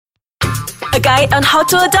a guide on how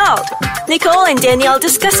to adult. Nicole and Danielle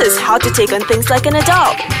discusses how to take on things like an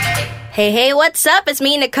adult. Hey, what's up? It's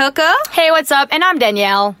me, Nikoko. Hey, what's up? And I'm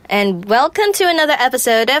Danielle. And welcome to another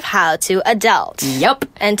episode of How to Adult. Yup.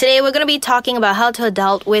 And today we're going to be talking about how to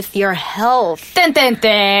adult with your health. Dun, dun,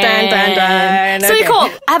 dun. Dun, dun, dun. So, Okay. Nicole,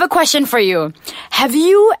 I have a question for you. Have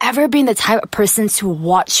you ever been the type of person to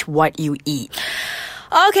watch what you eat?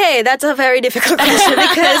 Okay, that's a very difficult question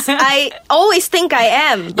because I always think I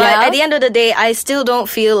am. But Yeah? at the end of the day, I still don't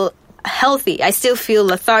feel healthy. I still feel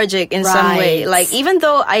lethargic in some way. Right. Like, even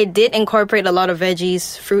though I did incorporate a lot of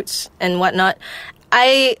veggies, fruits, and whatnot,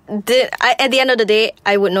 at the end of the day,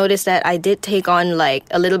 I would notice that I did take on like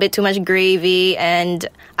a little bit too much gravy, and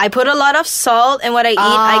I put a lot of salt in what I eat.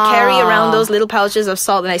 I carry around those little pouches of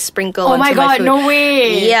salt and I sprinkle Oh onto my god, food. no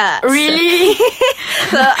way. Yeah. Really?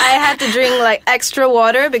 So I had to drink like extra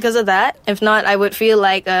water because of that. If not, I would feel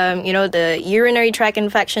like the urinary tract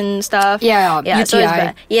infection stuff. Yeah, So it's UTI.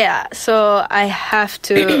 bad. Yeah, so I have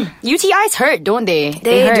to. UTIs hurt, don't they?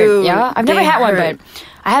 They hurt. do. Yeah, I've never They had one, hurt. but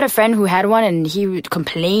I had a friend who had one, and he would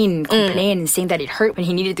complain, and saying that it hurt when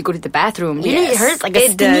he needed to go to the bathroom. Really, it Yes, hurts, like a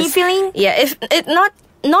it stingy does. feeling. Yeah, if it not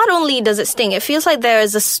only does it sting, it feels like there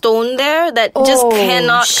is a stone there that just Oh,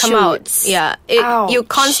 cannot come out. shoots. Yeah, you Ouch.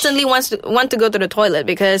 constantly want to go to the toilet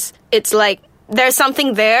because it's like there's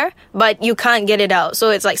something there, but you can't get it out.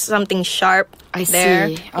 So it's like something sharp I there.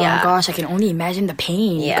 see. Oh yeah. my gosh, I can only imagine the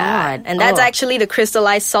pain. Yeah, God. and that's Oh. actually the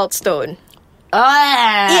crystallized salt stone.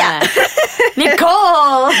 Yeah.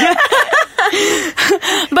 Nicole.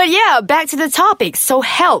 But yeah, back to the topic. So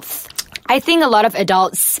health. I think a lot of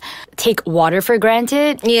adults take water for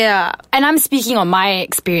granted. Yeah. And I'm speaking on my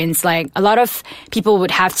experience. Like, a lot of people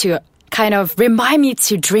would have to kind of remind me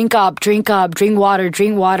to drink water.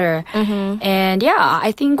 And yeah,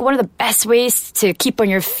 I think one of the best ways to keep on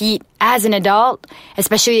your feet as an adult,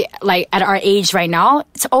 especially like at our age right now,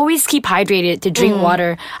 to always keep hydrated, to drink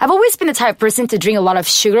water. I've always been the type of person to drink a lot of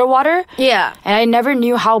sugar water. Yeah. And I never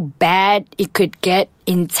knew how bad it could get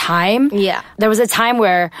in time. Yeah. There was a time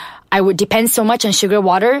where I would depend so much on sugar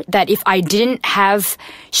water that if I didn't have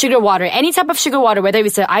sugar water, any type of sugar water, whether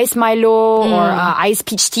it's an iced Milo or iced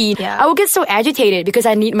peach tea, Yeah. I would get so agitated because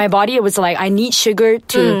my body was like, I need sugar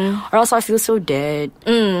too, or else I feel so dead,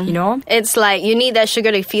 you know? It's like you need that sugar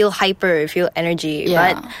to feel hyper, feel energy.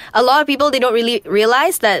 Yeah. But a lot of people, they don't really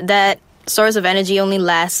realize that source of energy only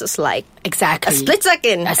lasts like Exactly. a split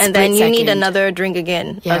second. A And then split you need second. another drink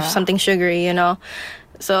again Yeah. of something sugary, you know?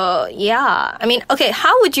 So, yeah. I mean, okay,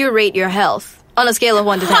 how would you rate your health on a scale of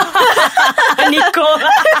 1 to 10? Nicole.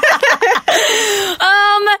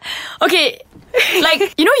 Okay.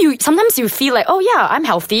 Like, you sometimes you feel like, oh yeah, I'm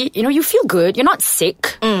healthy. You feel good. You're not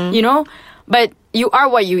sick, but you are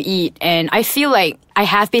what you eat. And I feel like I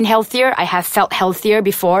have been healthier. I have felt healthier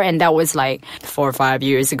before. And that was like 4 or 5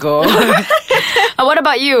 years ago. What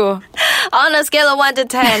about you? On a scale of 1 to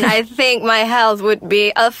 10, I think my health would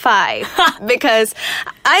be a 5 because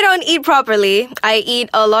I don't eat properly. I eat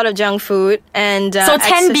a lot of junk food and So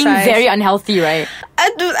 10 being exercise. very unhealthy, right?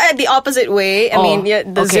 At the opposite way. I mean, yeah,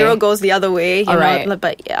 the okay. 0 goes the other way. You All know, right.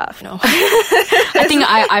 But yeah, no. I think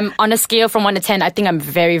I'm on a scale from 1 to 10. I think I'm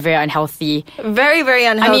very, very unhealthy. Very, very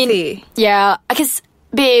I unhealthy. mean, yeah, because,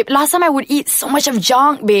 babe, last time I would eat so much of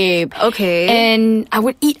junk, babe. Okay. And I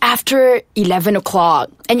would eat after 11 o'clock.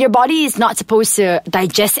 And your body is not supposed to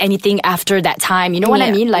digest anything after that time. You know what I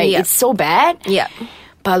Yeah, mean? Like, yeah. it's so bad. Yeah.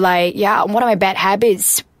 But like, yeah, one of my bad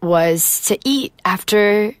habits was to eat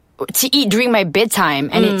during my bedtime.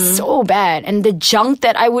 And it's so bad. And the junk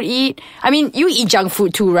that I would eat, I mean, you eat junk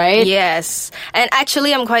food too, right? Yes. And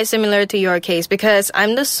actually, I'm quite similar to your case because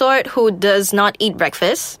I'm the sort who does not eat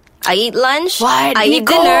breakfast. I eat lunch. What? I eat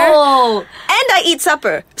Nicole? dinner. And I eat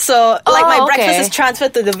supper. So, like, my okay. breakfast is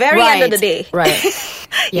transferred to the very end of the day. Right.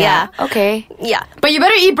 Yeah. Okay. Yeah. But you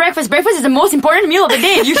better eat breakfast. Breakfast is the most important meal of the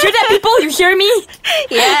day. You hear that, people? You hear me?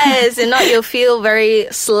 Yes. And not you'll feel very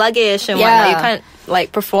sluggish and whatnot. You can't,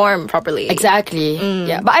 like, perform properly. Exactly.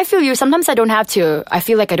 Yeah. But I feel you. Sometimes I don't have to. I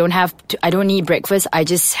feel like I don't need breakfast. I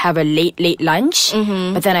just have a late lunch.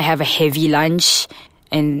 But then I have a heavy lunch.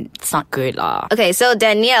 And it's not good lah. Okay, so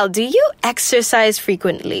Danielle, do you exercise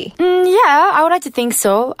frequently? Yeah, I would like to think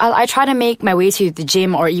so. I try to make my way to the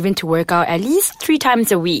gym or even to work out at least 3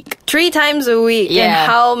 times a week. 3 times a week? Yeah.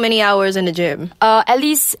 And how many hours in the gym? At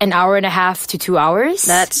least an hour and a half to 2 hours.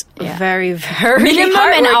 That's very, very minimum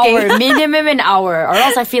an hardworking. hour. Minimum an hour. Or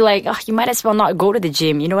else I feel like you might as well not go to the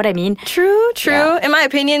gym. You know what I mean? True. Yeah. In my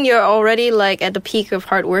opinion, you're already like at the peak of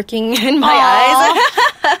hardworking in my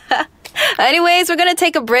eyes. Anyways, we're gonna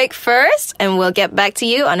take a break first and we'll get back to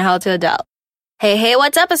you on how to adult. Hey,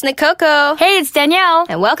 what's up? It's Nikoko. Hey, it's Danielle.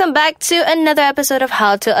 And welcome back to another episode of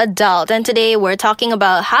How to Adult. And today we're talking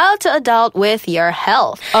about how to adult with your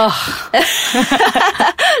health.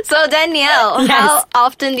 So Danielle, how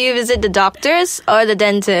often do you visit the doctors or the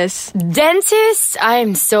dentist? Dentist,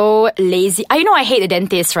 I'm so lazy. You know I hate the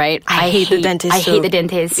dentist, right? I hate the dentist I too. hate the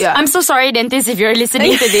dentist. Yeah. I'm so sorry, dentist, if you're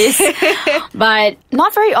listening to this. But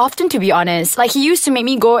not very often, to be honest. Like, he used to make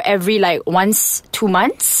me go every, once, 2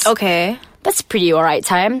 months. Okay. That's pretty alright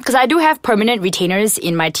time. Because I do have permanent retainers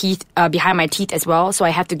in my teeth, behind my teeth as well. So I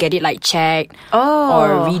have to get it, checked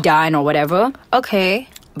or redone or whatever. Okay.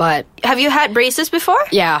 But have you had braces before?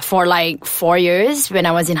 yeah, for 4 years when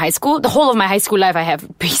I was in high school. The whole of my high school life, I have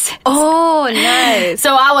braces. Oh, nice.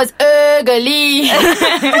 So I was ugly.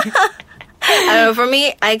 I don't know, for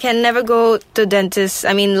me, I can never go to dentists.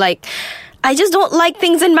 I mean, I just don't like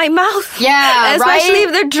things in my mouth. Yeah, especially right?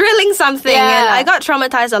 if they're drilling something. Yeah. And I got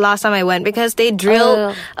traumatized the last time I went because they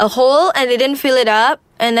drilled a hole and they didn't fill it up.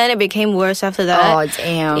 And then it became worse after that. Oh,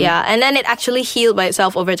 damn. Yeah, and then it actually healed by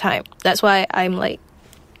itself over time. That's why I'm like,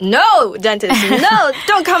 no, dentist, no,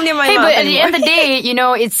 don't come near my Hey, mouth but at the anymore. end of the day,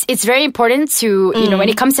 it's very important to, when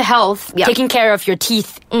it comes to health, Yeah. taking care of your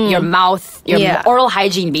teeth, your mouth, your Yeah. oral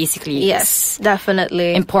hygiene, basically. Yes,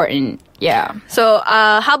 definitely. Important. Yeah. So,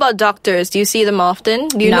 how about doctors? Do you see them often?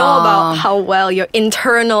 Do you know No. about how well your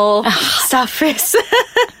internal stuff is?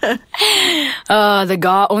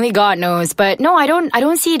 Only God knows. But no, I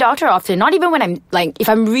don't see a doctor often. Not even when I'm if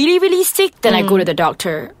I'm really, really sick, then I go to the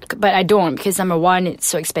doctor. But I don't, because number one, it's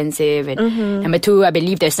so expensive. And number two, I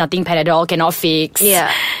believe there's nothing Panadol cannot fix.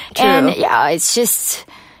 Yeah, true. And yeah, it's just,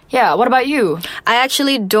 what about you? I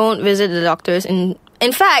actually don't visit the doctors.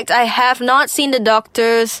 In fact, I have not seen the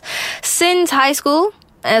doctors since high school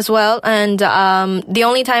as well. And the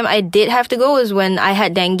only time I did have to go was when I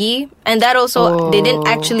had dengue. And that also, they didn't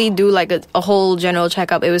actually do a whole general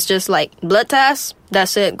checkup. It was just blood tests.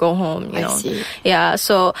 That's it. Go home, you know. see. Yeah,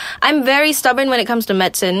 so I'm very stubborn when it comes to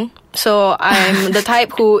medicine. So I'm the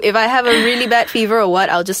type who, if I have a really bad fever or what,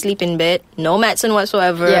 I'll just sleep in bed. No medicine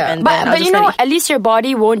whatsoever. Yeah, And but then I'll just let it- at least your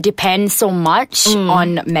body won't depend so much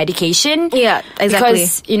on medication. Yeah, exactly.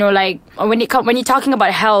 Because when you're talking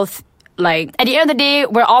about health, at the end of the day,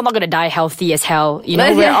 we're all not gonna die healthy as hell.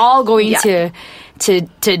 We're all going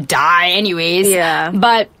to die anyways. Yeah.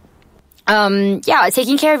 But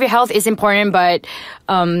taking care of your health is important. But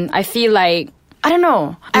I feel I don't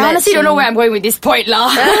know. I honestly don't know where I'm going with this point, lah.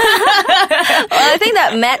 Well, I think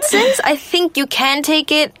that medicines, I think you can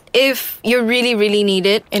take it if you really, really need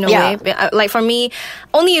it in a Yeah. way. Like for me,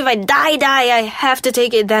 only if I die, I have to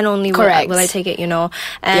take it, then only will I take it,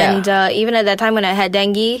 And even at that time when I had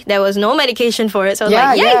dengue, there was no medication for it. So I was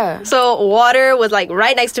like, yay! Yeah. So water was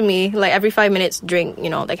right next to me, every 5 minutes drink,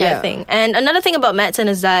 that kind of thing. And another thing about medicine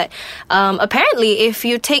is that apparently if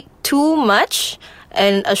you take too much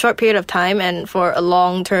in a short period of time and for a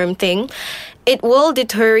long-term thing, it will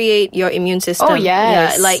deteriorate your immune system. Oh,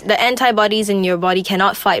 yes. Yeah, the antibodies in your body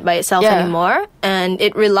cannot fight by itself anymore, and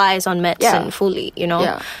it relies on medicine fully,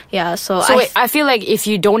 Yeah. Yeah, so I feel if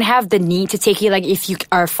you don't have the need to take it, if you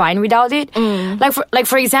are fine without it,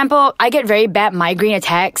 for example, I get very bad migraine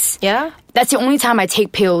attacks. Yeah? That's the only time I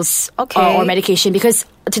take pills Okay. or medication, because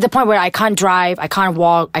to the point where I can't drive, I can't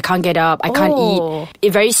walk, I can't get up, I can't eat.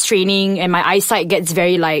 It's very straining, and my eyesight gets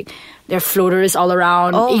very there are floaters all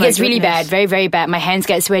around. Oh, it my gets really goodness. bad, very, very bad. My hands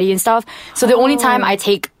get sweaty and stuff. So the only time I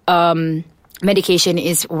take medication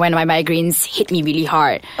is when my migraines hit me really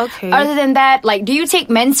hard. Okay. Other than that, do you take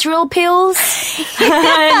menstrual pills?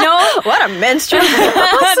 No? What a menstrual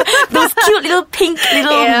Those cute little pink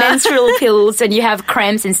menstrual pills when you have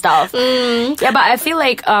cramps and stuff. Yeah, but I feel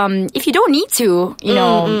if you don't need to,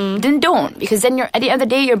 then don't. Because then at the end of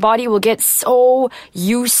the day, your body will get so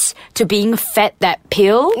used to being fed that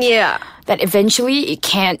pill Yeah. that eventually it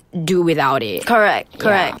can't do without it. Correct.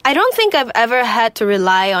 I don't think I've ever had to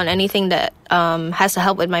rely on anything that has to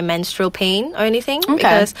help with my menstrual pain or anything. Okay.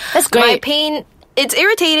 Because That's great. my pain, it's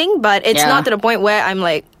irritating, but it's not to the point where I'm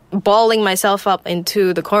balling myself up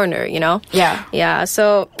into the corner, Yeah. Yeah,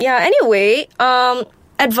 so, anyway,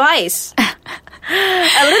 advice.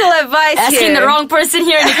 A little advice Asking here. the wrong person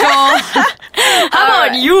here, Nicole. How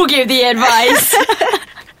about you give the advice?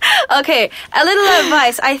 Okay, a little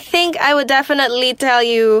advice. I think I would definitely tell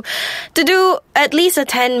you to do at least a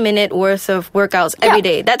 10-minute worth of workouts every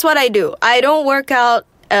day. That's what I do. I don't work out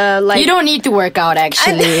you don't need to work out,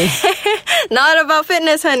 actually. not about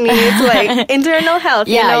fitness, honey. It's internal health.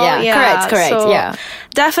 Correct. So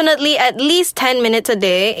definitely at least 10 minutes a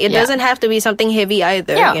day. It doesn't have to be something heavy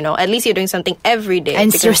either. Yeah. At least you're doing something every day.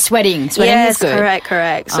 And you're sweating. Sweating yes, is good.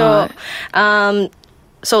 correct. So,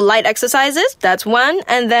 So light exercises, that's one.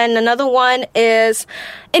 And then another one is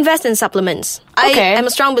invest in supplements. Okay. I am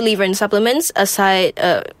a strong believer in supplements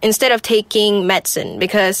instead of taking medicine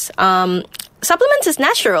because supplements is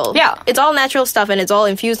natural. Yeah. It's all natural stuff and it's all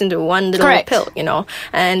infused into one little Correct. pill,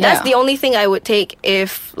 And that's Yeah. the only thing I would take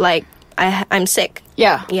if I'm sick.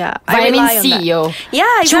 Yeah. Yeah. I Vitamin rely on C, that. yo. Yeah,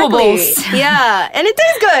 exactly. Chewables. Yeah. And it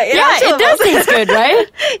tastes good. Yeah, it does taste good, right?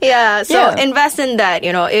 Yeah, so Yeah. invest in that,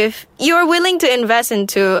 If you're willing to invest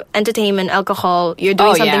into entertainment, alcohol, you're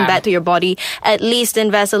doing Oh, something yeah. bad to your body, at least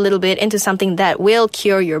invest a little bit into something that will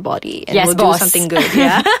cure your body and Yes, will boss. do something good.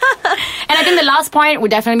 Yeah. And I think the last point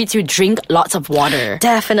would definitely be to drink lots of water.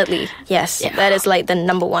 Definitely. Yes. Yeah. That is like the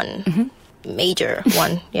number one. Major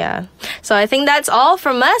one. Yeah. So I think that's all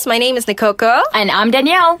from us. My name is Nikoko. And I'm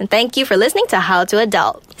Danielle. And thank you for listening to How to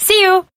Adult. See you.